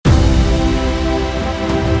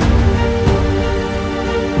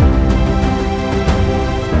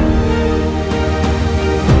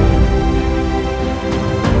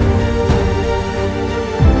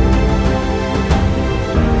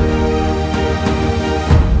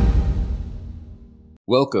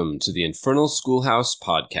Welcome to the Infernal Schoolhouse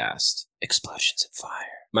Podcast, Explosions and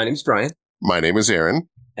Fire. My name's Brian. My name is Aaron.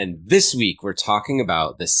 And this week we're talking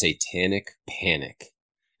about the Satanic Panic.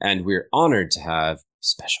 And we're honored to have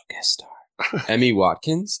special guest star, Emmy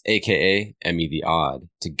Watkins, a.k.a. Emmy the Odd,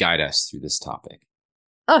 to guide us through this topic.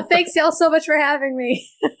 Oh, thanks y'all so much for having me.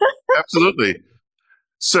 Absolutely.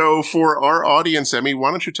 So for our audience, Emmy,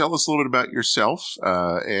 why don't you tell us a little bit about yourself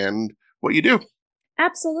and what you do?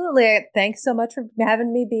 Absolutely. Thanks so much for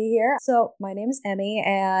having me be here. So my name is Emmy,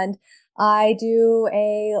 and I do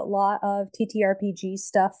a lot of TTRPG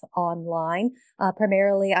stuff online.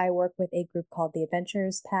 Primarily, I work with a group called the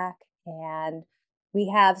Adventures Pack, and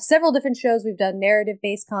we have several different shows. We've done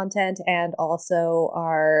narrative-based content, and also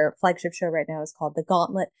our flagship show right now is called The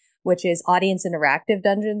Gauntlet, which is audience interactive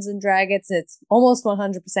Dungeons and Dragons. It's almost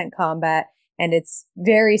 100% combat. And it's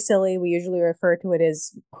very silly. We usually refer to it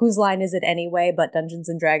as whose line is it anyway, but Dungeons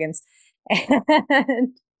and Dragons.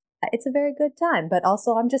 And it's a very good time. But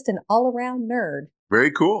also, I'm just an all-around nerd.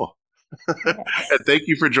 Very cool. Yeah. And thank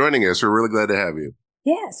you for joining us. We're really glad to have you.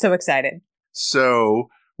 Yeah, so excited. So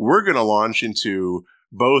we're going to launch into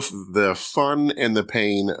both the fun and the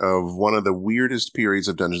pain of one of the weirdest periods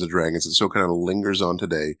of Dungeons and Dragons that still kind of lingers on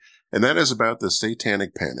today. And that is about the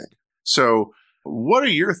Satanic Panic. So what are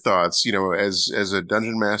your thoughts, as a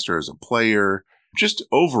dungeon master, as a player, just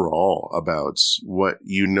overall about what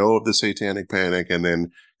you know of the Satanic Panic and then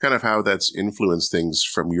kind of how that's influenced things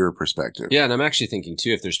from your perspective? Yeah, and I'm actually thinking, too,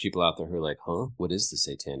 if there's people out there who are like, what is the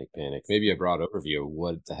Satanic Panic? Maybe a broad overview of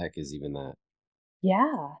what the heck is even that?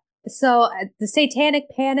 Yeah. So the Satanic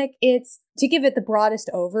Panic, it's, to give it the broadest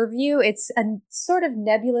overview, it's a sort of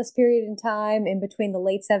nebulous period in time in between the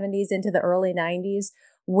late 70s into the early 90s,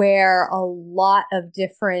 where a lot of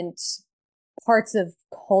different parts of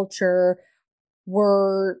culture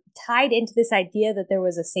were tied into this idea that there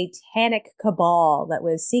was a satanic cabal that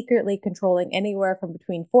was secretly controlling anywhere from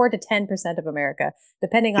between 4 to 10% of America,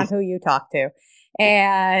 depending on who you talk to.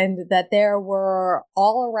 And that there were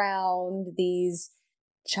all around these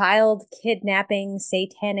child kidnapping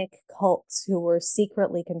satanic cults who were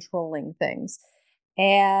secretly controlling things.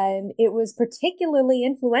 And it was particularly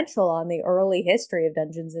influential on the early history of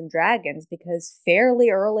Dungeons and Dragons because fairly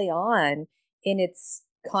early on in its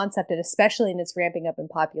concept, and especially in its ramping up in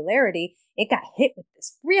popularity, it got hit with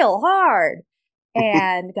this real hard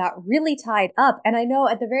and got really tied up. And I know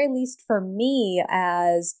at the very least for me,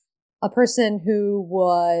 as a person who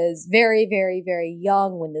was very, very, very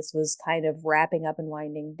young when this was kind of wrapping up and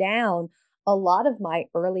winding down, a lot of my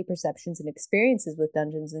early perceptions and experiences with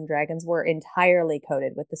Dungeons and Dragons were entirely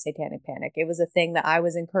coded with the Satanic Panic. It was a thing that I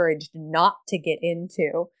was encouraged not to get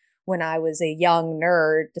into when I was a young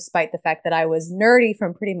nerd, despite the fact that I was nerdy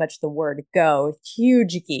from pretty much the word go,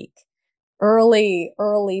 huge geek, early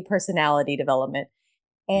personality development.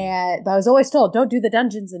 But I was always told, don't do the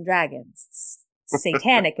Dungeons and Dragons. It's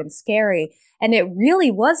satanic and scary. And it really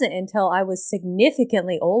wasn't until I was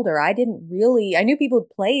significantly older. I knew people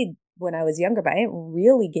played when I was younger, but I didn't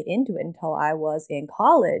really get into it until I was in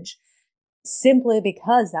college, simply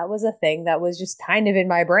because that was a thing that was just kind of in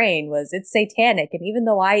my brain, was it's satanic. And even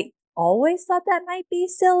though I always thought that might be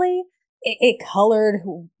silly, it colored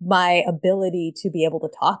my ability to be able to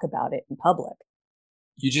talk about it in public.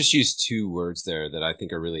 You just used two words there that I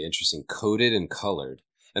think are really interesting, coded and colored.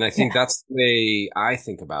 And I think that's the way I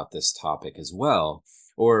think about this topic as well.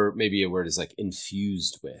 Or maybe a word is like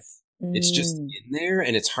infused with. It's just in there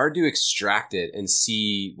and it's hard to extract it and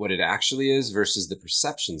see what it actually is versus the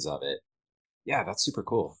perceptions of it. Yeah, that's super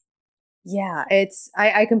cool. Yeah,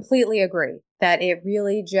 I completely agree that it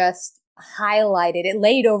really just it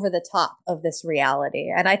laid over the top of this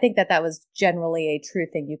reality. And I think that was generally a true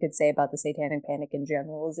thing you could say about the Satanic Panic in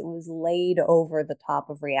general, is it was laid over the top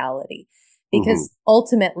of reality because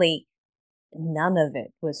ultimately none of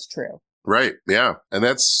it was true. Right. Yeah. And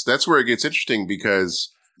that's where it gets interesting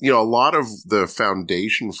because a lot of the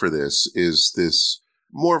foundation for this is this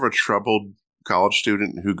more of a troubled college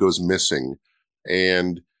student who goes missing,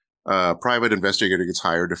 and a private investigator gets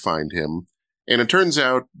hired to find him. And it turns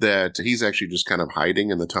out that he's actually just kind of hiding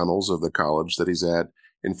in the tunnels of the college that he's at,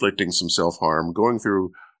 inflicting some self-harm, going through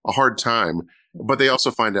a hard time. But they also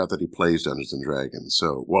find out that he plays Dungeons and Dragons.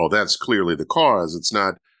 So, well, that's clearly the cause. It's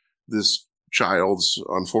not this child's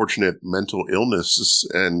unfortunate mental illness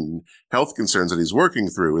and health concerns that he's working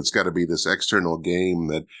through. It's got to be this external game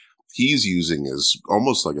that he's using as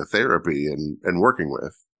almost like a therapy and working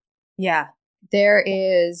with. Yeah, there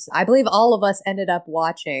is, I believe all of us ended up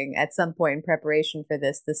watching at some point in preparation for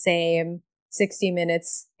this, the same 60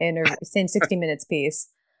 minutes piece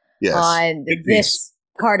on this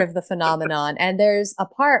part of the phenomenon. And there's a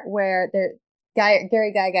part where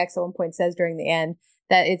Gary Gygax at one point says during the end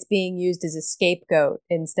that it's being used as a scapegoat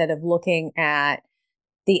instead of looking at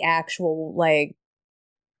the actual like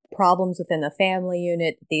problems within the family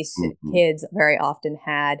unit. These kids very often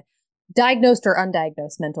had diagnosed or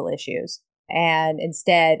undiagnosed mental issues. And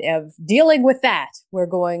instead of dealing with that, we're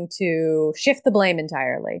going to shift the blame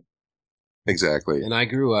entirely. Exactly. And I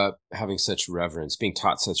grew up having such reverence, being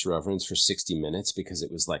taught such reverence for 60 Minutes because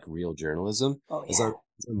it was like real journalism. Oh, As yeah.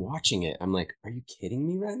 I'm watching it, I'm like, are you kidding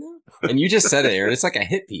me right now? And you just said it, Aaron. It's like a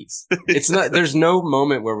hit piece. It's not, there's no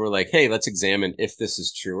moment where we're like, hey, let's examine if this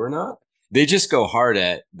is true or not. They just go hard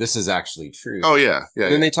at this is actually true. Oh, yeah. Yeah.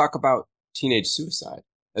 And then they talk about teenage suicide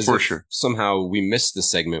as For if sure. somehow we missed the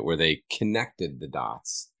segment where they connected the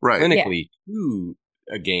dots clinically to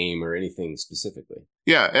a game or anything specifically.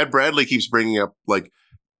 Yeah, Ed Bradley keeps bringing up like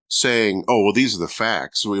saying, "Oh, well, these are the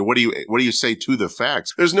facts. What do you say to the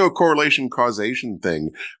facts?" There's no correlation causation thing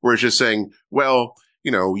where it's just saying, "Well,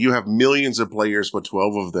 you have millions of players, but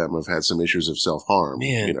 12 of them have had some issues of self-harm."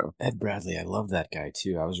 Man, Ed Bradley, I love that guy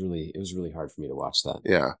too. It was really hard for me to watch that.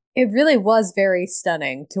 Yeah, it really was very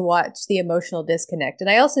stunning to watch the emotional disconnect, and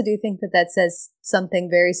I also do think that says something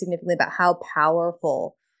very significantly about how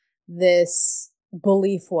powerful this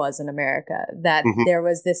belief was in America, that there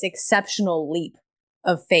was this exceptional leap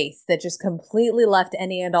of faith that just completely left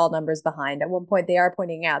any and all numbers behind. At one point, they are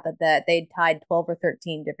pointing out that they tied 12 or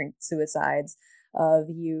 13 different suicides of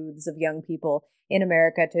youths, of young people in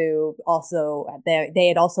America to also, they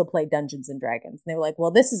had also played Dungeons and Dragons. And they were like,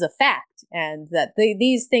 well, this is a fact, and that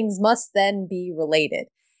these things must then be related.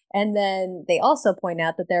 And then they also point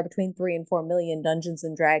out that there are between 3 and 4 million Dungeons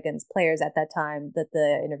and Dragons players at that time that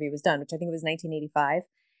the interview was done, which I think it was 1985.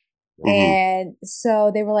 And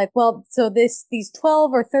so they were like, well, so these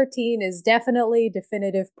 12 or 13 is definitely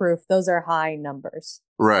definitive proof. Those are high numbers.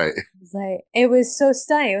 Right. It was so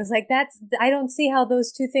stunning. It was like, I don't see how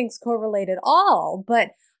those two things correlate at all. But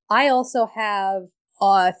I also have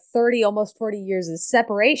 30, almost 40 years of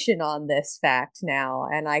separation on this fact now.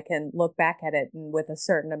 And I can look back at it with a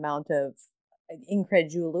certain amount of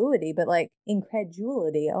incredulity,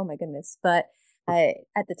 oh my goodness. But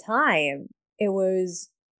at the time, it was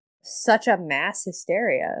such a mass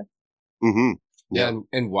hysteria. Yeah.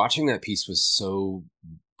 And watching that piece was so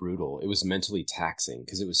brutal. It was mentally taxing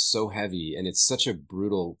because it was so heavy, and it's such a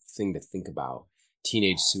brutal thing to think about,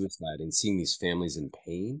 teenage suicide and seeing these families in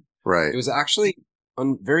pain. Right. It was actually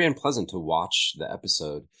very unpleasant to watch the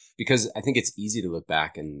episode because I think it's easy to look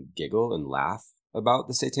back and giggle and laugh about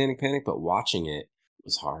the Satanic Panic, but watching it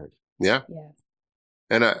was hard. Yeah.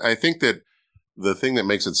 And I think that the thing that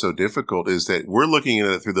makes it so difficult is that we're looking at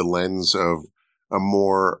it through the lens of a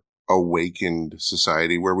more awakened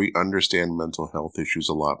society where we understand mental health issues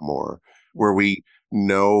a lot more, where we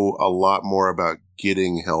know a lot more about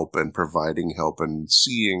getting help and providing help and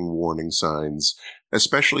seeing warning signs,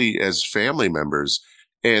 especially as family members.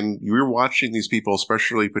 And you're watching these people,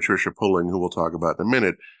 especially Patricia Pulling, who we'll talk about in a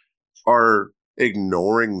minute, are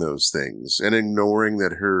ignoring those things and ignoring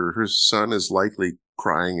that her son is likely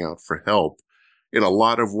crying out for help in a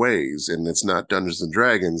lot of ways, and it's not Dungeons and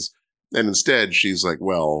Dragons. And instead, she's like,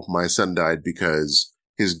 well, my son died because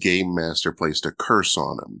his game master placed a curse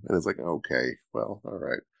on him. And it's like, okay, well, all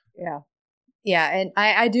right. Yeah. Yeah, and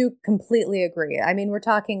I do completely agree. I mean, we're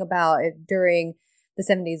talking about during the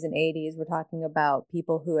 70s and 80s, we're talking about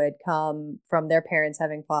people who had come from their parents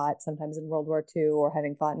having fought sometimes in World War II or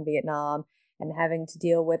having fought in Vietnam and having to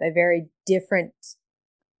deal with a very different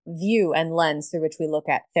view and lens through which we look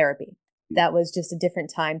at therapy. That was just a different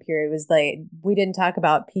time period. It was like, we didn't talk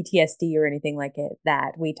about PTSD or anything like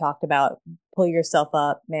that. We talked about pull yourself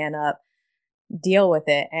up, man up, deal with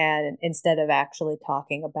it. And instead of actually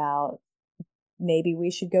talking about maybe we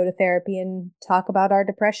should go to therapy and talk about our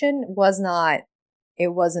depression, it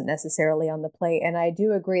wasn't necessarily on the plate. And I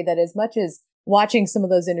do agree that as much as watching some of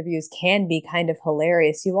those interviews can be kind of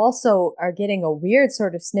hilarious, you also are getting a weird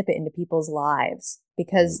sort of snippet into people's lives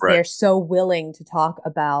because they're so willing to talk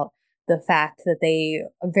about the fact that they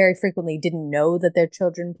very frequently didn't know that their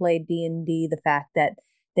children played D&D, the fact that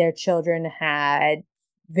their children had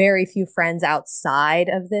very few friends outside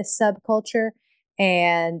of this subculture,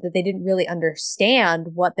 and that they didn't really understand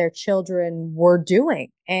what their children were doing.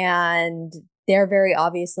 And they're very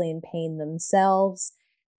obviously in pain themselves.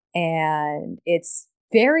 And it's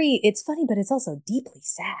funny, but it's also deeply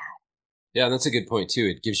sad. Yeah, that's a good point too.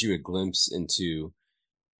 It gives you a glimpse into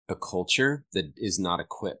a culture that is not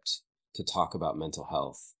equipped to talk about mental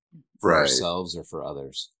health for ourselves or for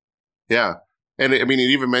others. Yeah. And I mean, it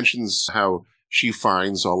even mentions how she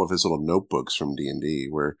finds all of his little notebooks from D&D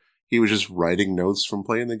where he was just writing notes from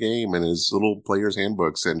playing the game and his little player's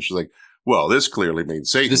handbooks. And she's like, well, this clearly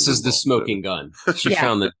means Satan's This is the involved. smoking gun. She Yeah.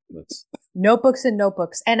 found the notebooks. Notebooks and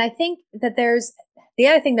notebooks. And I think that there's the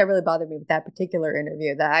other thing that really bothered me with that particular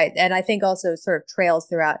interview I think also sort of trails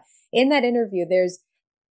throughout. In that interview, there's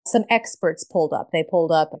some experts pulled up. They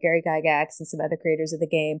pulled up Gary Gygax and some other creators of the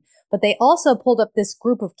game, but they also pulled up this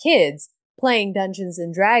group of kids playing Dungeons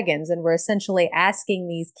and Dragons and were essentially asking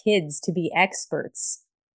these kids to be expert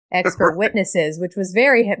witnesses, which was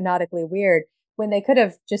very hypnotically weird when they could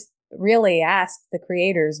have just really asked the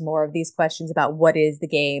creators more of these questions about what is the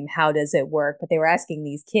game, how does it work, but they were asking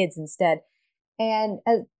these kids instead. And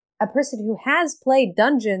as a person who has played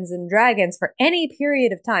Dungeons and Dragons for any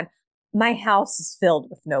period of time, my house is filled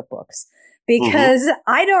with notebooks because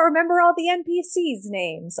I don't remember all the NPCs'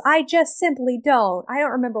 names. I just simply don't. I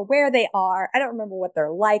don't remember where they are. I don't remember what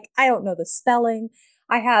they're like. I don't know the spelling.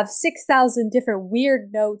 I have 6,000 different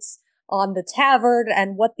weird notes on the tavern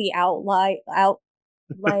and what the outlay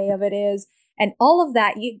of it is. And all of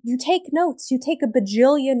that, you take notes. You take a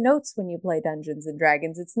bajillion notes when you play Dungeons and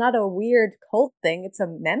Dragons. It's not a weird cult thing. It's a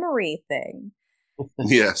memory thing.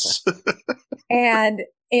 Yes. And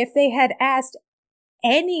if they had asked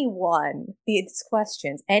anyone these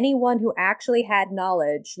questions, anyone who actually had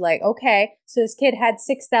knowledge, like, okay, so this kid had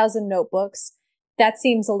 6,000 notebooks. That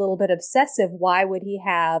seems a little bit obsessive. Why would he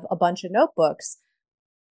have a bunch of notebooks?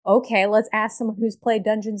 Okay, let's ask someone who's played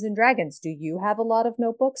Dungeons and Dragons. Do you have a lot of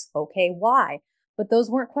notebooks? Okay, why? But those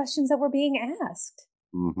weren't questions that were being asked.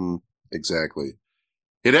 Mm-hmm. Exactly.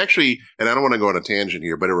 It actually, and I don't want to go on a tangent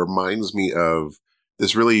here, but it reminds me of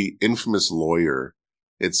this really infamous lawyer.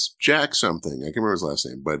 It's Jack something. I can't remember his last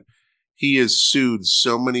name, but he has sued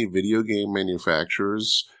so many video game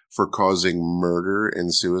manufacturers for causing murder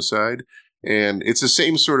and suicide. And it's the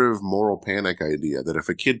same sort of moral panic idea that if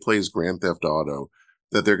a kid plays Grand Theft Auto,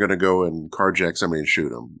 that they're going to go and carjack somebody and shoot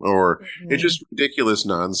them. Or it's just ridiculous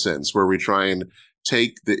nonsense where we try and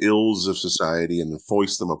take the ills of society and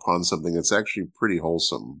foist them upon something that's actually pretty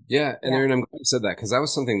wholesome. Yeah, and Aaron, I'm glad you said that because that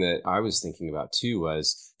was something that I was thinking about too,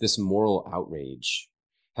 was this moral outrage.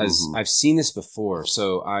 I've seen this before.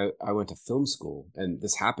 So I went to film school, and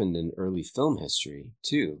this happened in early film history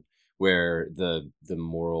too, where the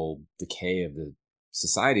moral decay of the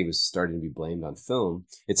society was starting to be blamed on film.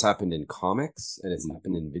 It's happened in comics, and it's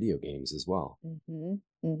happened in video games as well.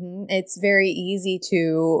 It's very easy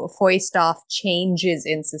to foist off changes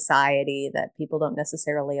in society that people don't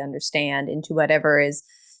necessarily understand into whatever is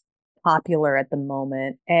popular at the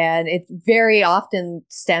moment. And it very often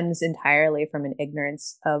stems entirely from an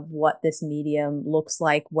ignorance of what this medium looks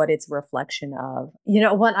like, what it's a reflection of. You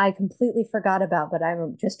know, one I completely forgot about, but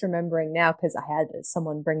I'm just remembering now because I had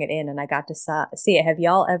someone bring it in and I got to see it. Have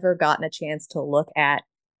y'all ever gotten a chance to look at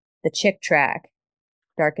the Chick track,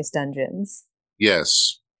 Darkest Dungeons?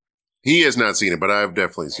 Yes. He has not seen it, but I've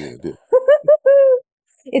definitely seen it.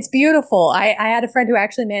 It's beautiful. I had a friend who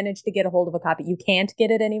actually managed to get a hold of a copy. You can't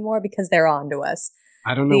get it anymore because they're on to us.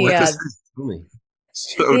 I don't know what this is.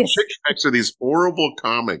 So Chick tracks are these horrible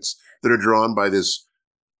comics that are drawn by this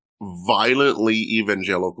violently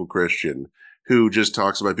evangelical Christian who just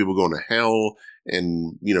talks about people going to hell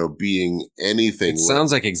and, you know, being anything. It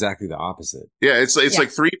sounds like exactly the opposite. Yeah, it's like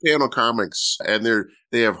 3-panel comics, and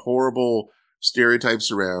they have horrible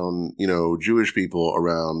stereotypes around, you know, Jewish people,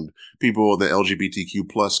 around people in the LGBTQ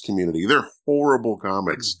plus community. They're horrible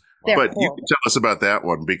comics. But horrible. You can tell us about that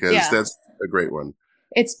one because that's a great one.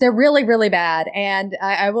 They're really, really bad. And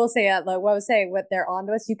I will say, like what I was saying, what they're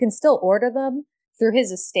onto us, you can still order them through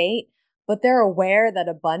his estate, but they're aware that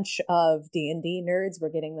a bunch of D&D nerds were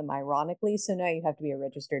getting them ironically. So now you have to be a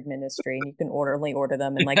registered ministry and you can only order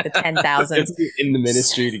them in like the 10,000s. In the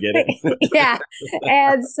ministry to get it. Yeah.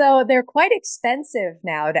 And so they're quite expensive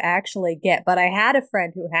now to actually get. But I had a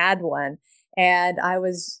friend who had one and I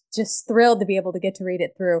was just thrilled to be able to get to read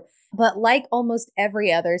it through. But like almost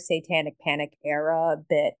every other Satanic Panic era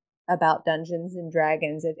bit about Dungeons and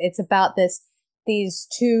Dragons, it's about these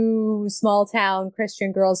two small town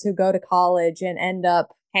Christian girls who go to college and end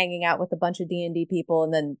up hanging out with a bunch of D&D people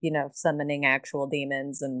and then, you know, summoning actual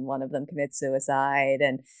demons, and one of them commits suicide.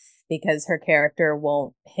 And because her character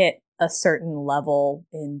won't hit a certain level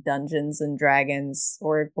in Dungeons and Dragons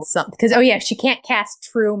or something, because, she can't cast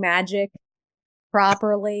true magic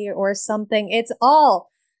properly or something. It's all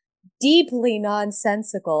deeply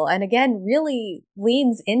nonsensical. And again, really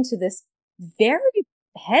leans into this very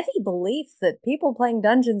heavy belief that people playing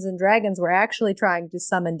Dungeons and Dragons were actually trying to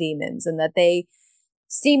summon demons, and that they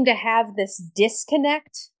seem to have this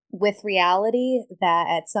disconnect with reality, that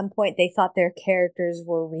at some point they thought their characters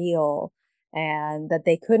were real and that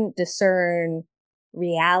they couldn't discern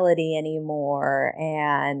reality anymore,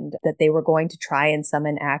 and that they were going to try and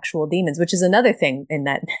summon actual demons, which is another thing in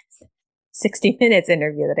that 60 Minutes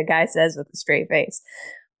interview that a guy says with a straight face.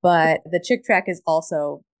 But the Chick track is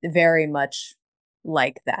also very much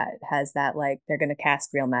like that. It has that, like, they're going to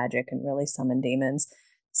cast real magic and really summon demons.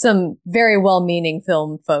 Some very well-meaning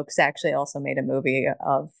film folks actually also made a movie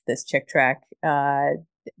of this Chick track.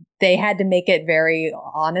 They had to make it very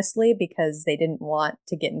honestly because they didn't want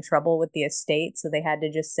to get in trouble with the estate, so they had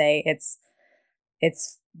to just say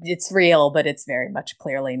it's real, but it's very much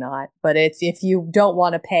clearly not. But it's, if you don't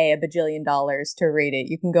want to pay $1 bajillion to read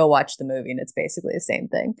it, you can go watch the movie, and it's basically the same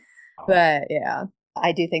thing. But yeah,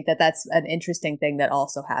 I do think that that's an interesting thing that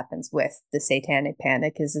also happens with the Satanic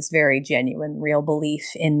Panic, is this very genuine, real belief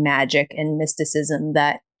in magic and mysticism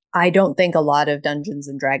that I don't think a lot of Dungeons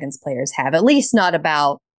and Dragons players have, at least not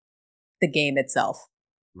about the game itself.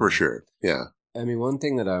 For sure. Yeah. I mean, one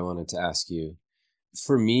thing that I wanted to ask you,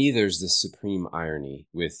 for me, there's this supreme irony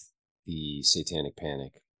with the Satanic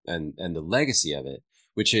Panic and the legacy of it,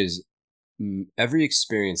 which is every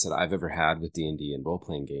experience that I've ever had with D&D and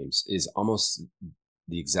role-playing games is almost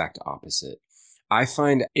the exact opposite. I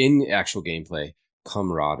find in actual gameplay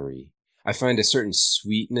camaraderie. I find a certain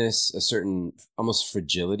sweetness, a certain almost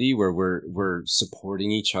fragility where we're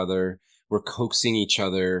supporting each other, we're coaxing each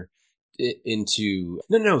other into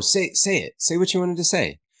say it, say what you wanted to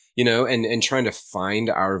say, and trying to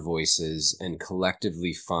find our voices and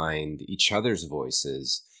collectively find each other's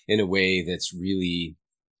voices in a way that's really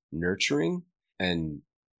nurturing and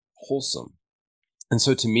wholesome. And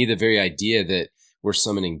so to me, the very idea that we're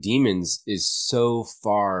summoning demons is so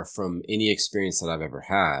far from any experience that I've ever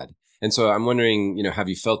had. And so I'm wondering, have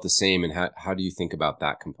you felt the same, and how do you think about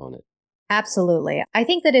that component? Absolutely. I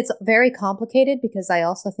think that it's very complicated because I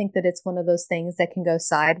also think that it's one of those things that can go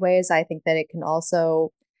sideways. I think that it can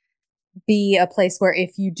also be a place where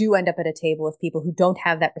if you do end up at a table with people who don't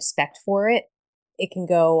have that respect for it, it can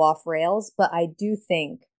go off rails. But I do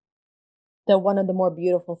think that one of the more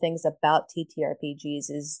beautiful things about TTRPGs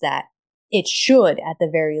is that it should, at the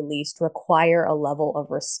very least, require a level of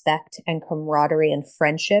respect and camaraderie and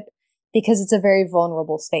friendship, because it's a very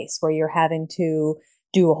vulnerable space where you're having to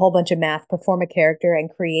do a whole bunch of math, perform a character, and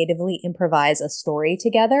creatively improvise a story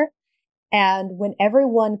together. And when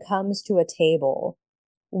everyone comes to a table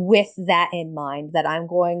with that in mind, that I'm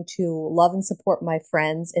going to love and support my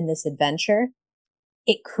friends in this adventure,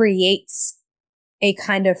 it creates a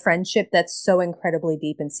kind of friendship that's so incredibly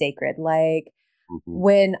deep and sacred. Like,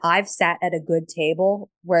 when I've sat at a good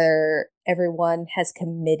table where everyone has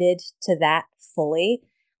committed to that fully,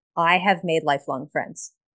 I have made lifelong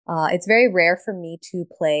friends. It's very rare for me to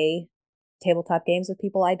play tabletop games with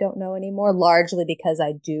people I don't know anymore, largely because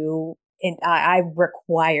I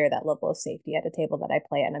require that level of safety at a table that I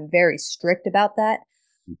play at, and I'm very strict about that.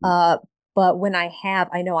 But when I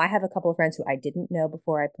know I have a couple of friends who I didn't know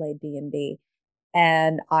before I played D&D,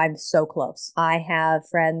 and I'm so close. I have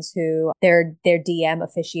friends who their DM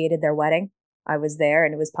officiated their wedding. I was there,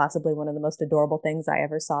 and it was possibly one of the most adorable things I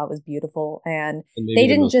ever saw. It was beautiful, and maybe they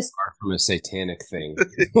didn't just far from a satanic thing.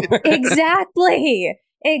 Exactly.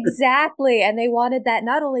 And they wanted that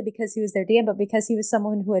not only because he was their DM, but because he was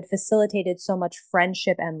someone who had facilitated so much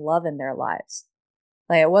friendship and love in their lives.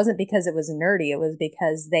 Like, it wasn't because it was nerdy. It was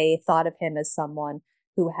because they thought of him as someone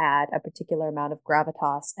who had a particular amount of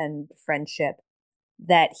gravitas and friendship,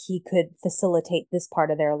 that he could facilitate this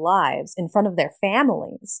part of their lives in front of their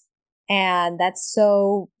families. And that's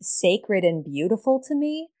so sacred and beautiful to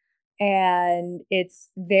me. And it's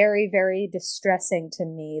very, very distressing to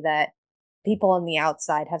me that people on the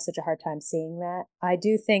outside have such a hard time seeing that. I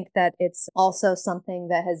do think that it's also something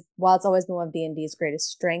that has, while it's always been one of D&D's greatest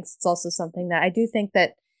strengths, it's also something that I do think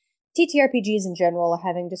that TTRPGs in general are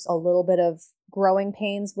having just a little bit of growing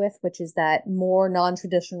pains with, which is that more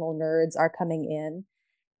non-traditional nerds are coming in.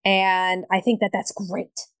 And I think that that's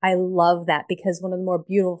great. I love that, because one of the more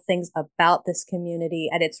beautiful things about this community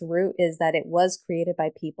at its root is that it was created by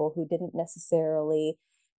people who didn't necessarily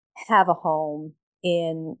have a home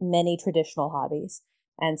in many traditional hobbies.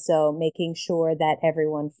 And so making sure that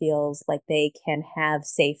everyone feels like they can have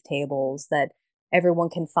safe tables, that everyone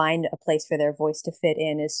can find a place for their voice to fit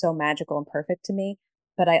in, is so magical and perfect to me.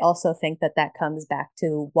 But I also think that that comes back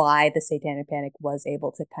to why the Satanic Panic was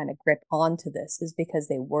able to kind of grip onto this, is because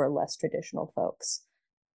they were less traditional folks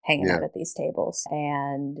hanging out at these tables.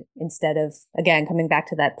 And instead of, again, coming back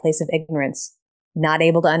to that place of ignorance, not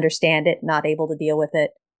able to understand it, not able to deal with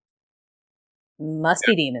it, must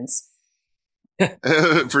be demons.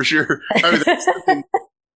 For sure. I mean, that's something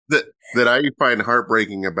that I find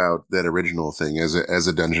heartbreaking about that original thing as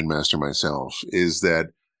a dungeon master myself, is that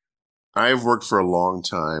I've worked for a long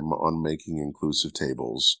time on making inclusive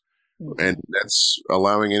tables, and Mhm. that's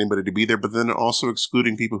allowing anybody to be there, but then also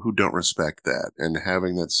excluding people who don't respect that and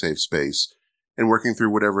having that safe space and working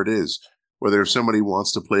through whatever it is. Whether if somebody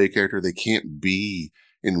wants to play a character they can't be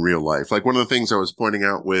in real life. Like one of the things I was pointing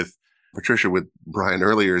out with Patricia, with Brian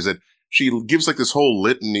earlier, is that she gives like this whole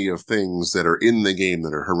litany of things that are in the game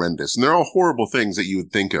that are horrendous. And they're all horrible things that you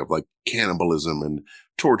would think of, like cannibalism and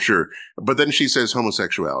torture. But then she says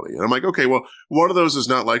homosexuality. And I'm like, okay, well, one of those is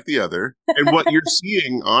not like the other. And what you're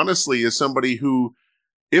seeing, honestly, is somebody who,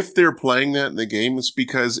 if they're playing that in the game, it's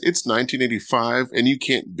because it's 1985 and you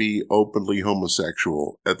can't be openly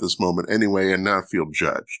homosexual at this moment anyway and not feel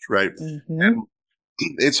judged, right? Mhm. And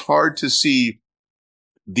it's hard to see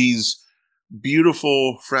these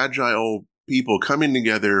beautiful, fragile people coming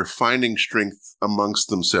together, finding strength amongst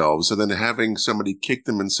themselves, and then having somebody kick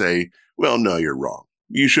them and say, well, no, you're wrong.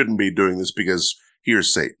 You shouldn't be doing this because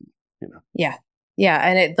here's Satan, you know? Yeah. Yeah,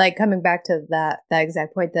 and it like coming back to that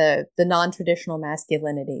exact point, the non-traditional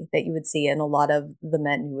masculinity that you would see in a lot of the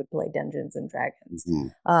men who would play Dungeons and Dragons.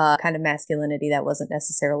 Mm-hmm. Kind of masculinity that wasn't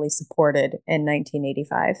necessarily supported in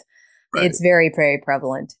 1985. Right. It's very, very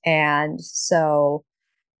prevalent. And so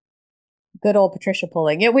good old Patricia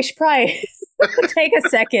Pulling. Yeah, we should probably take a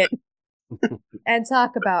second and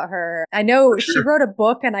talk about her. I know she Sure. wrote a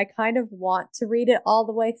book and I kind of want to read it all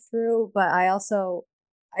the way through, but I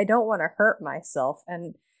don't want to hurt myself.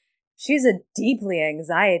 And she's a deeply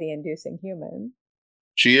anxiety inducing human.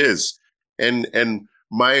 She is. And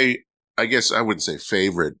my, I guess I wouldn't say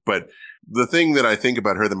favorite, but the thing that I think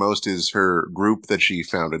about her the most is her group that she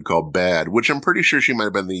founded called BAD, which I'm pretty sure she might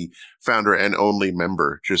have been the founder and only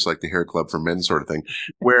member, just like the Hair Club for Men sort of thing,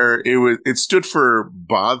 where it stood for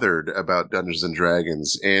bothered about Dungeons and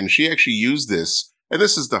Dragons. And she actually used this, and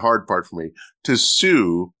this is the hard part for me, to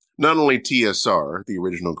sue not only TSR, the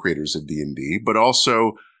original creators of D&D, but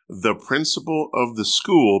also the principal of the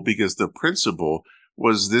school, because the principal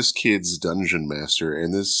was this kid's dungeon master,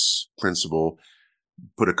 and this principal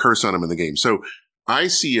put a curse on him in the game. So I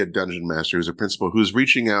see a dungeon master as a principal who's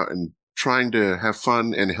reaching out and trying to have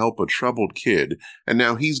fun and help a troubled kid, and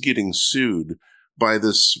now he's getting sued by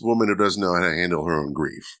this woman who doesn't know how to handle her own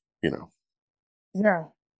grief, you know. Yeah.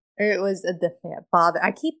 It was bother.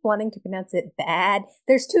 I keep wanting to pronounce it bad.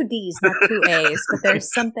 There's two D's, not two A's, but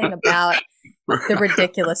there's something about the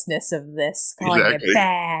ridiculousness of this, calling it Exactly.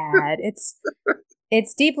 bad.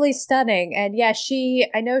 It's deeply stunning. And yeah,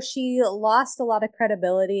 I know she lost a lot of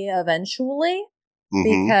credibility eventually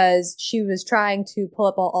Mm-hmm. because she was trying to pull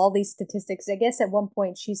up all these statistics. I guess at one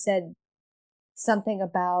point she said something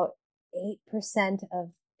about 8%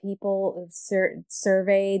 of people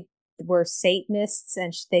surveyed were Satanists.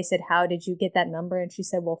 And they said, how did you get that number? And she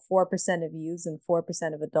said, well, 4% of youths and 4%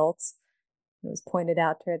 of adults. It was pointed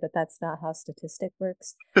out to her that that's not how statistic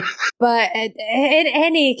works. But in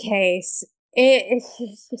any case, it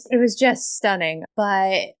was just stunning.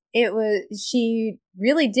 But she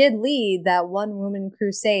really did lead that one woman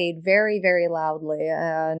crusade very, very loudly.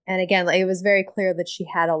 And again, it was very clear that she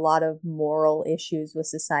had a lot of moral issues with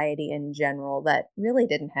society in general that really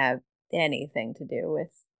didn't have anything to do with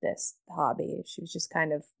this hobby. She was just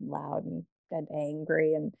kind of loud and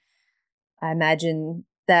angry. And I imagine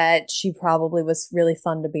that she probably was really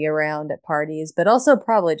fun to be around at parties, but also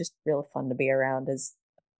probably just real fun to be around as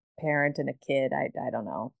a parent and a kid. I don't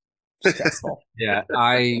know. Stressful. Yeah,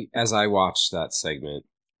 as I watched that segment,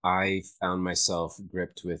 I found myself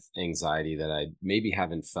gripped with anxiety that I maybe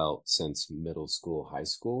haven't felt since middle school, high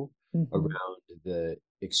school, Hmm. around the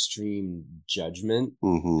extreme judgment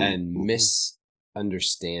Mm-hmm. and Mm-hmm.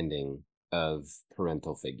 misunderstanding of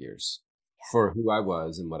parental figures for who I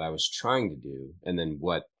was and what I was trying to do, and then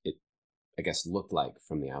what it, I guess, looked like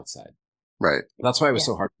from the outside. Right. That's why it was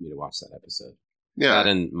Yeah. so hard for me to watch that episode. That Yeah.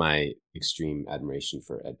 and my extreme admiration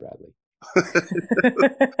for Ed Bradley.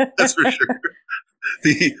 That's for sure.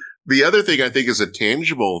 The the other thing I think is a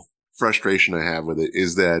tangible frustration I have with it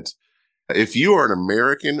is that if you are an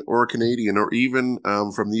American or a Canadian or even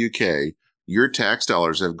from the UK, your tax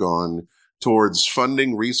dollars have gone towards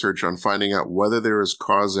funding research on finding out whether there is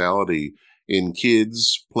causality in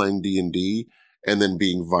kids playing D&D and then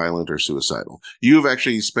being violent or suicidal. You've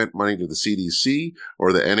actually spent money to the CDC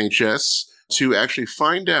or the NHS to actually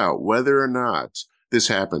find out whether or not this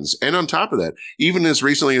happens. And on top of that, even as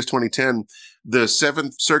recently as 2010, the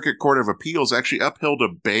Seventh Circuit Court of Appeals actually upheld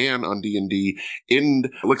a ban on D&D in,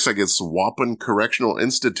 looks like it's Waupun Correctional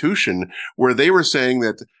Institution, where they were saying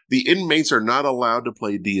that the inmates are not allowed to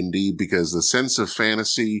play D&D because the sense of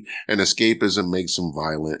fantasy and escapism makes them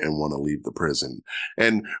violent and want to leave the prison.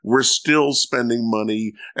 And we're still spending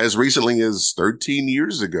money as recently as 13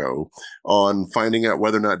 years ago on finding out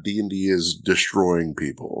whether or not D&D is destroying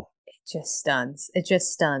people. Just stuns. It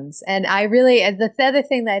just stuns. And the other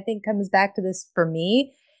thing that I think comes back to this for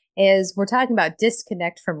me is we're talking about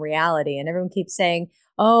disconnect from reality. And everyone keeps saying,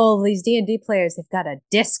 oh, these D&D players, they've got a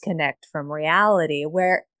disconnect from reality,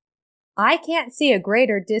 where I can't see a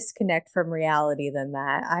greater disconnect from reality than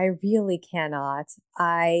that. I really cannot.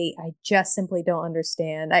 I just simply don't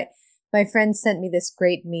understand. My friend sent me this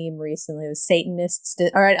great meme recently. It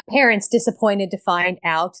was parents disappointed to find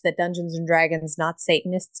out that Dungeons and Dragons not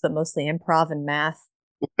Satanists, but mostly improv and math.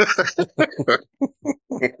 I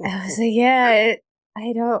was like, yeah,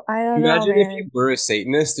 I don't Imagine know, if man. you were a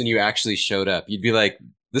Satanist and you actually showed up. You'd be like,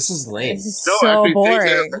 this is lame. This is so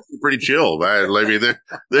boring. That's pretty chill. They're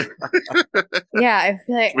yeah, I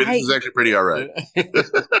feel like this is actually pretty all right.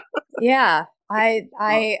 Yeah,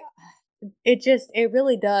 it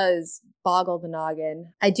really does boggle the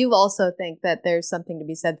noggin. I do also think that there's something to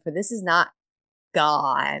be said for this is not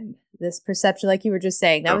gone. This perception, like you were just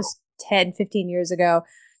saying, that was 10, 15 years ago.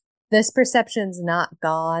 This perception's not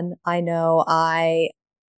gone. I know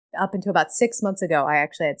up until about 6 months ago, I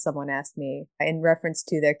actually had someone ask me in reference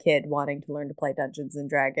to their kid wanting to learn to play Dungeons and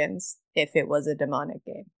Dragons if it was a demonic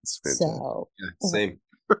game. So, yeah, same.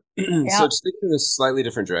 Yeah. So to take it in a slightly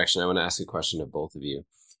different direction, I want to ask a question of both of you.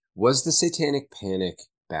 Was the Satanic Panic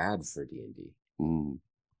bad for D&D?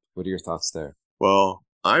 What are your thoughts there? Well,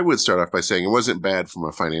 I would start off by saying it wasn't bad from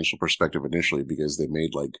a financial perspective initially because they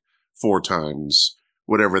made like 4 times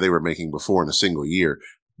whatever they were making before in a single year.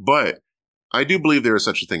 But I do believe there is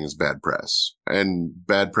such a thing as bad press, and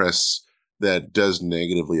bad press that does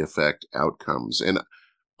negatively affect outcomes. And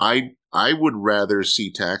I would rather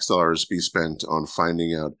see tax dollars be spent on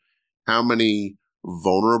finding out how many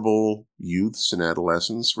vulnerable youths and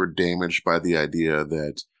adolescents were damaged by the idea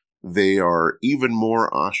that they are even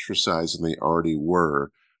more ostracized than they already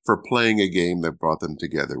were for playing a game that brought them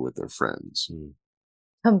together with their friends.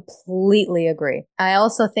 Completely agree. I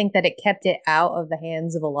also think that it kept it out of the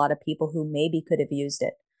hands of a lot of people who maybe could have used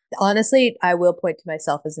it. Honestly, I will point to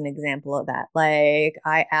myself as an example of that. Like,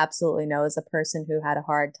 I absolutely know as a person who had a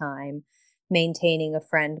hard time maintaining a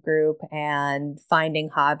friend group and finding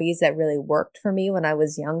hobbies that really worked for me when I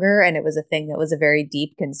was younger. And it was a thing that was a very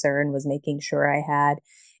deep concern, was making sure I had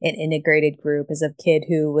an integrated group as a kid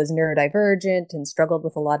who was neurodivergent and struggled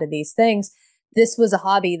with a lot of these things. This was a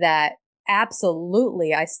hobby that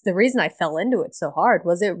absolutely, the reason I fell into it so hard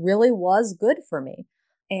was it really was good for me.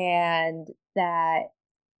 And that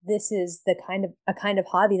this is a kind of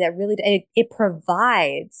hobby that really, it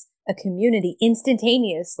provides a community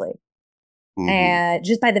instantaneously. And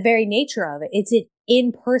just by the very nature of it, it's an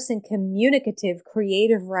in-person communicative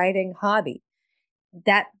creative writing hobby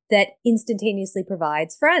that instantaneously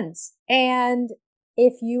provides friends. And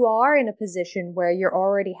if you are in a position where you're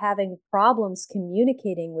already having problems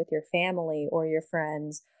communicating with your family or your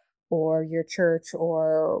friends or your church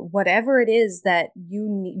or whatever it is that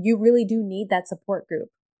you really do need that support group.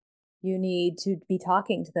 You need to be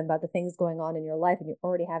talking to them about the things going on in your life and you're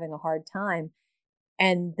already having a hard time.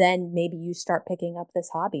 And then maybe you start picking up this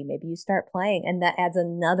hobby. Maybe you start playing, and that adds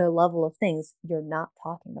another level of things you're not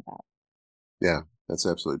talking about. Yeah, that's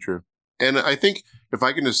absolutely true. And I think if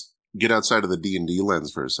I can just get outside of the D&D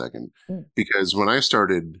lens for a second, because when I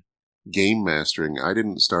started game mastering, I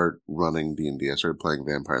didn't start running D&D. I started playing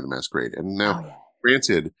Vampire the Masquerade. And now,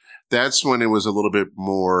 granted, that's when it was a little bit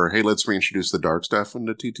more, hey, let's reintroduce the dark stuff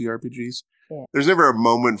into TTRPGs. Yeah. There's never a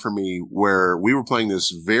moment for me where we were playing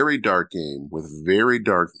this very dark game with very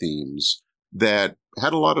dark themes that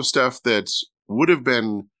had a lot of stuff that would have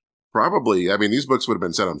been probably, I mean, these books would have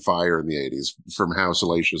been set on fire in the 80s from how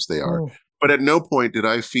salacious they are. But at no point did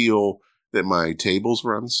I feel that my tables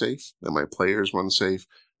were unsafe, that my players were unsafe,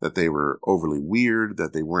 that they were overly weird,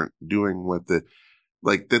 that they weren't doing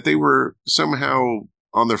that they were somehow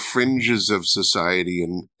on the fringes of society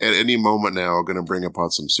and at any moment now going to bring upon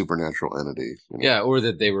some supernatural entity. You know? Yeah, or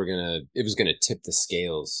that it was going to tip the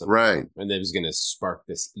scales. Somehow, right. And it was going to spark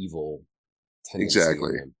this evil tendency.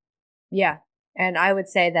 Exactly. Yeah. And I would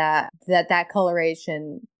say that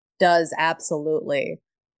coloration does absolutely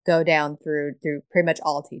go down through pretty much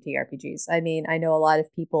all TTRPGs. I mean, I know a lot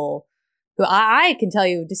of people I can tell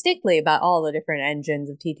you distinctly about all the different engines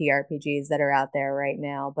of TTRPGs that are out there right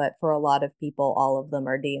now, but for a lot of people, all of them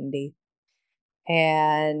are D&D.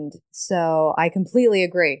 And so I completely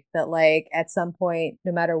agree that, like, at some point,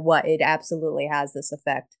 no matter what, it absolutely has this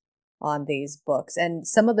effect on these books. And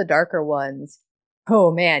some of the darker ones,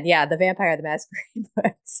 oh man, yeah, the Vampire the Masquerade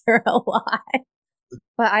books are a lot.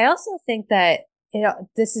 But I also think that,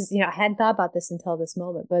 this is, I hadn't thought about this until this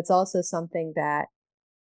moment, but it's also something that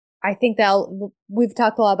I think that we've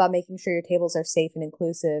talked a lot about making sure your tables are safe and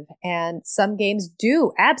inclusive. And some games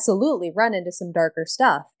do absolutely run into some darker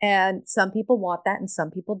stuff. And some people want that and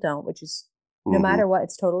some people don't, which is no matter what,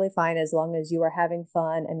 it's totally fine as long as you are having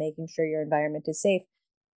fun and making sure your environment is safe.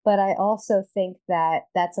 But I also think that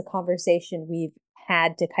that's a conversation we've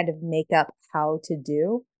had to kind of make up how to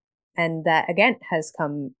do. And that, again, has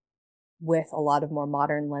come with a lot of more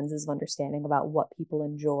modern lenses of understanding about what people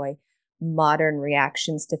enjoy, modern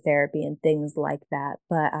reactions to therapy and things like that.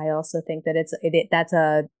 But I also think that that's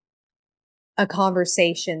a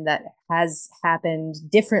conversation that has happened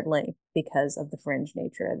differently because of the fringe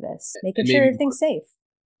nature of this, making sure everything's safe.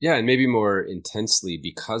 Yeah, and maybe more intensely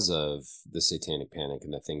because of the Satanic Panic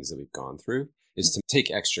and the things that we've gone through, is to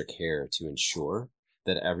take extra care to ensure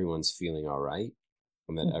that everyone's feeling all right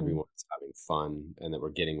and that everyone's having fun and that we're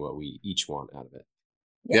getting what we each want out of it.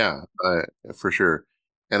 Yeah, for sure.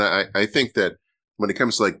 And I think that when it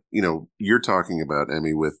comes to, like, you're talking about,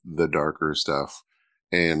 Emmy, with the darker stuff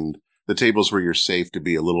and the tables where you're safe to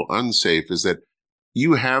be a little unsafe, is that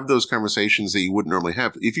you have those conversations that you wouldn't normally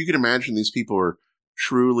have. If you could imagine these people are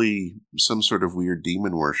truly some sort of weird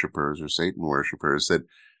demon worshippers or Satan worshippers, that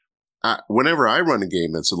whenever I run a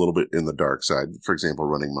game that's a little bit in the dark side, for example,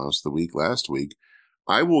 running Mouse of the Week last week,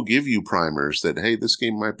 I will give you primers that, hey, this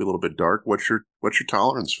game might be a little bit dark. What's your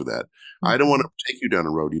tolerance for that? I don't want to take you down a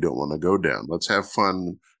road you don't want to go down. Let's have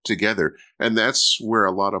fun together. And that's where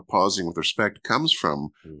a lot of pausing with respect comes from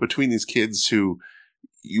between these kids who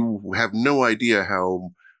you have no idea how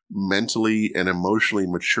mentally and emotionally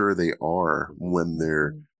mature they are when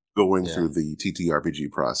they're going through the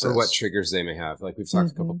TTRPG process. Or what triggers they may have. Like we've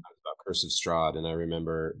talked a couple times about Curse of Strahd, and I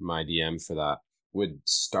remember my DM for that would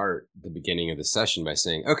start the beginning of the session by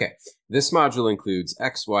saying, okay, this module includes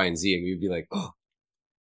X, Y, and Z. And we would be like, oh,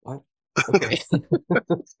 what? Okay.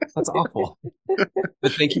 That's awful.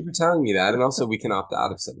 But thank you for telling me that. And also we can opt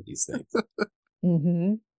out of some of these things.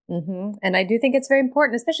 And I do think it's very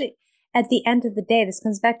important, especially at the end of the day, this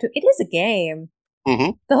comes back to, it is a game.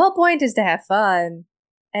 The whole point is to have fun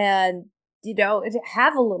and,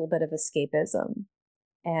 have a little bit of escapism.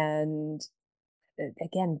 And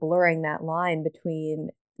again, blurring that line between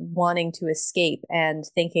wanting to escape and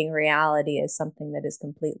thinking reality is something that is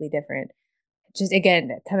completely different. Just,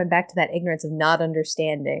 again, coming back to that ignorance of not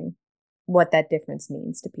understanding what that difference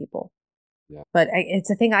means to people. Yeah. But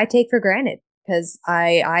it's a thing I take for granted because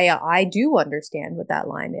I do understand what that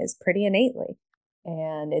line is pretty innately.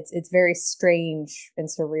 And it's very strange and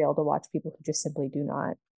surreal to watch people who just simply do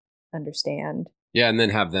not understand. Yeah, and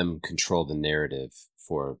then have them control the narrative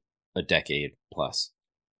for a decade plus.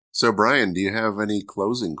 So, Brian, do you have any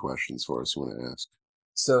closing questions for us you want to ask?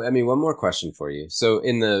 So, one more question for you. So,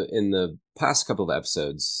 in the past couple of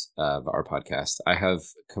episodes of our podcast, I have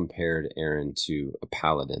compared Aaron to a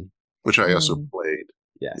paladin, which I also played.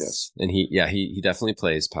 Yes, and he definitely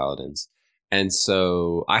plays paladins, and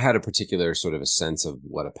so I had a particular sort of a sense of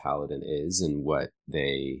what a paladin is and what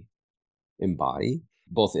they embody,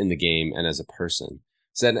 both in the game and as a person.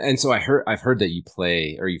 So I've heard that you've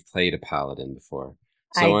played a paladin before.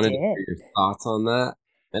 So I wanted to hear your thoughts on that.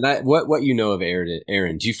 And what you know of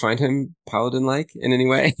Aaron, do you find him paladin-like in any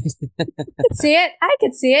way? I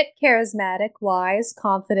could see it. Charismatic, wise,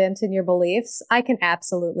 confident in your beliefs. I can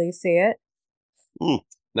absolutely see it.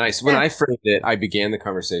 Nice. When I framed it, I began the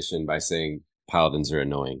conversation by saying paladins are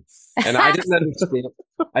annoying. And I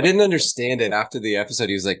didn't understand it after the episode.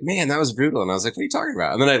 He was like, man, that was brutal. And I was like, what are you talking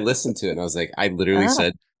about? And then I listened to it and I was like, I literally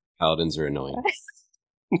said paladins are annoying.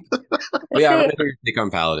 But yeah, I want to hear your take on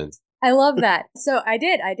paladins. I love that. So I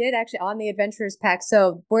did actually on the Adventurers Pack.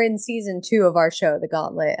 So we're in season 2 of our show, The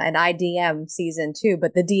Gauntlet, and I DM season 2,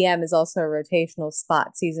 but the DM is also a rotational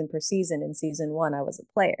spot season per season. In season 1, I was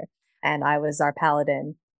a player and I was our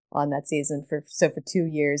paladin on that season for 2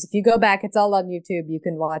 years. If you go back, it's all on YouTube. You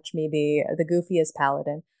can watch me be the goofiest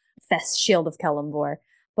paladin, Fess Shield of Kellumbor.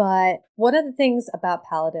 But one of the things about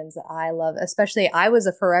paladins that I love, especially I was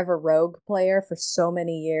a forever rogue player for so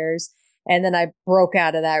many years. And then I broke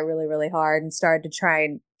out of that really, really hard and started to try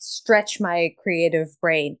and stretch my creative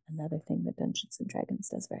brain. Another thing that Dungeons and Dragons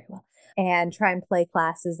does very well. And try and play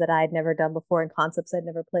classes that I'd never done before and concepts I'd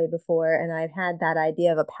never played before. And I'd had that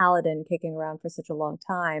idea of a paladin kicking around for such a long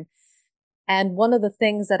time. And one of the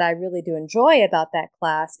things that I really do enjoy about that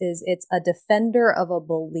class is it's a defender of a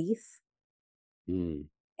belief.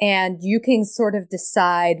 And you can sort of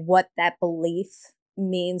decide what that belief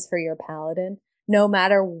means for your paladin. No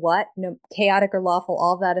matter what, no, chaotic or lawful,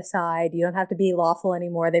 all that aside, you don't have to be lawful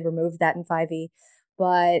anymore. They removed that in 5e.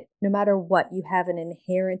 But no matter what, you have an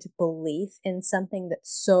inherent belief in something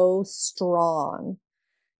that's so strong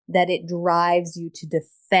that it drives you to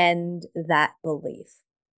defend that belief.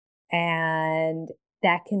 And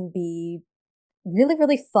that can be really,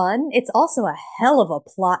 really fun. It's also a hell of a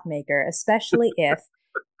plot maker, especially if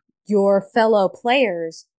your fellow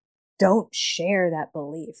players don't share that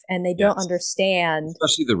belief and they don't understand.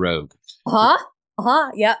 Especially the rogue.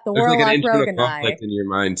 Yeah, the There's Warlock like an Rogue and conflict in your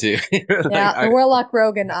mind too. The Warlock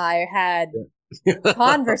Rogue and I had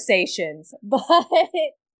conversations, but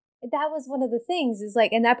that was one of the things is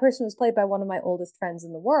like, and that person was played by one of my oldest friends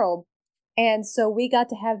in the world. And so we got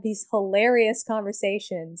to have these hilarious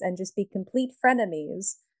conversations and just be complete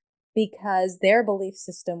frenemies because their belief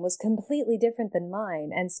system was completely different than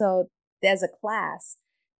mine. And so as a class,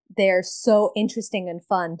 they're so interesting and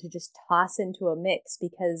fun to just toss into a mix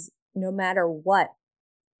because no matter what,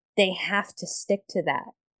 they have to stick to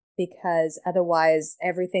that because otherwise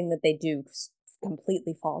everything that they do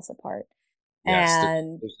completely falls apart. Yes,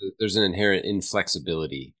 and there's an inherent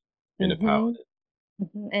inflexibility in a paladin.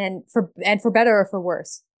 And for better or for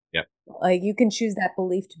worse. Yep. Like you can choose that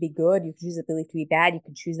belief to be good, you can choose that belief to be bad, you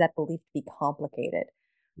can choose that belief to be complicated.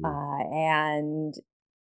 And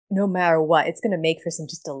no matter what, it's going to make for some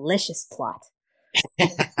just delicious plot.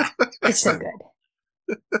 It's so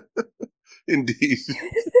good. Indeed.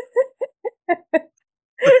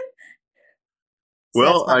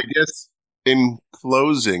 Well, I guess in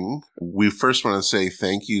closing, we first want to say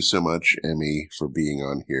thank you so much, Emmy, for being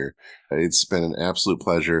on here. It's been an absolute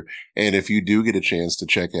pleasure. And if you do get a chance to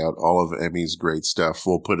check out all of Emmy's great stuff,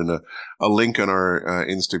 we'll put in a link on our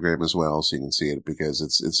Instagram as well so you can see it because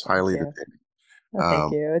it's highly entertaining. Oh,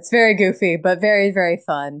 thank you. It's very goofy, but very, very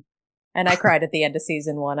fun. And I cried at the end of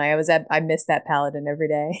season 1. I missed that paladin every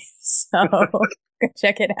day. So go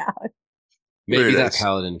check it out. Maybe that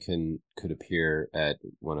paladin could appear at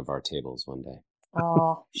one of our tables one day.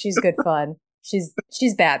 Oh, she's good fun. She's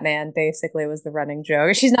Batman, basically, was the running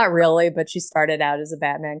joke. She's not really, but she started out as a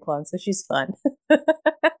Batman clone, so she's fun.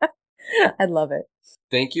 I love it.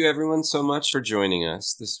 Thank you, everyone, so much for joining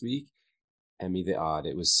us this week. Emmy the Odd,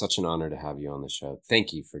 it was such an honor to have you on the show.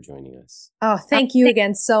 Thank you for joining us. Oh, thank you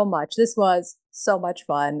again so much. This was so much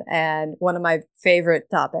fun and one of my favorite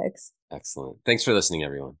topics. Excellent. Thanks for listening,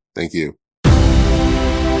 everyone. Thank you.